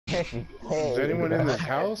Is anyone in this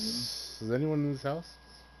house? Is anyone in this house?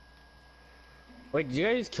 Wait, did you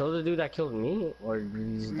guys kill the dude that killed me, or did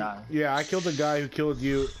you just die? Yeah, I killed the guy who killed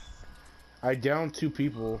you. I downed 2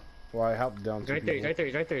 people. Well, I helped down 2 people. He's right there,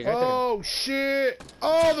 he's right there. Oh shit!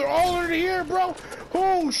 Oh, they're all under here, bro!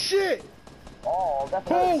 Oh shit! Oh, that's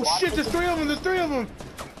Oh shit! There's 3 of them. There's 3 of them.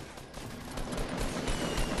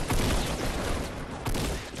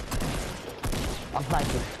 I'm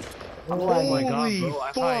sniping. Holy my God, bro,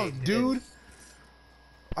 fuck, dude!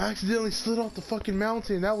 I accidentally slid off the fucking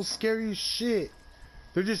mountain. That was scary as shit.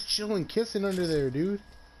 They're just chilling, kissing under there, dude.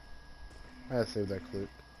 I gotta save that clip.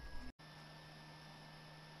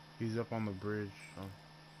 He's up on the bridge.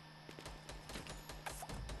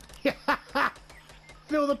 Oh.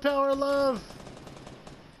 Feel the power of love.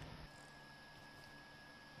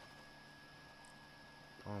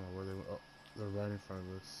 I don't know where they went. Oh, they're right in front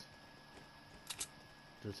of us.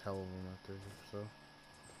 There's hell of them out there, so.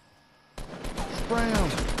 Spray him!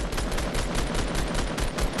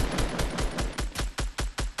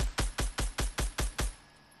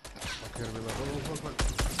 Okay, reload. Oh, fuck.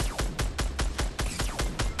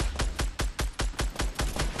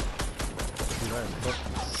 Dude, that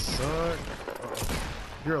fucking suck.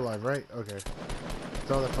 Uh-oh. You're alive, right? Okay.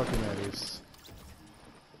 That's all that fucking matters.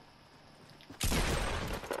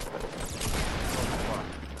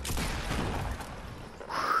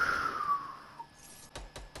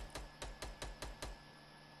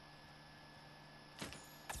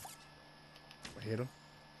 Hit him.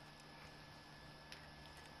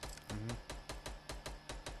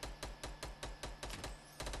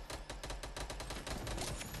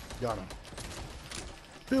 Got him.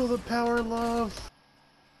 Feel the power of love.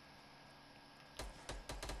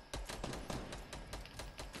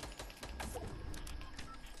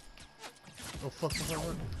 Oh fuck,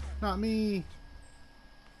 fuck. Not me.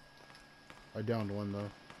 I downed 1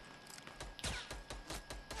 though.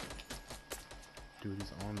 Dude,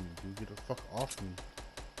 he's on me, dude. Get the fuck off me.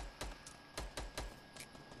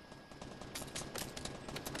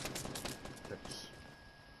 Thanks.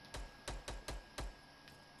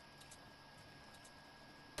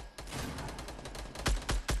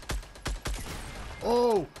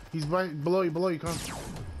 Oh! He's right below you, Con.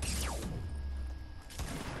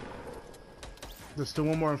 There's still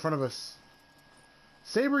 1 more in front of us.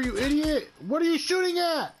 Saber, you idiot! What are you shooting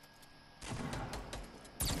at?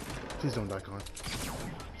 Please don't die, Con.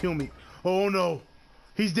 Kill me. Oh no.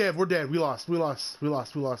 He's dead. We're dead. We lost. We lost. He doesn't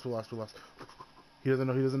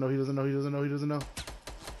know.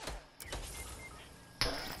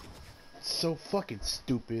 So fucking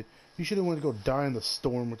stupid. You should have went to go die in the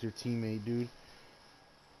storm with your teammate, dude.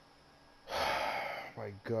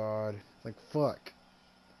 My god. Like, fuck.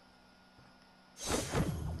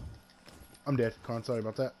 I'm dead. Con, sorry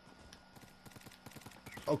about that.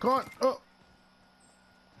 Oh, Con. Oh.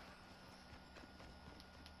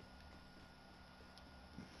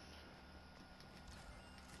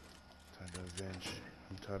 Time to avenge.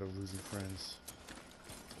 I'm tired of losing friends.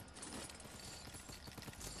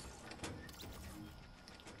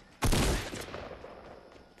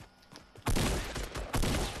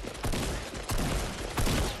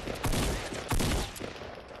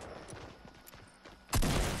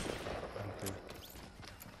 Okay.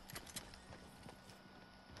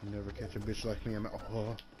 You never catch a bitch like me. I'm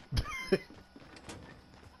oh.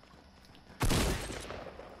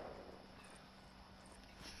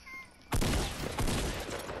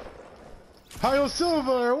 Hi,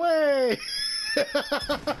 Silver, way!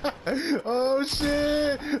 Oh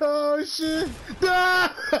shit! Oh shit!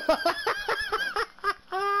 Ah!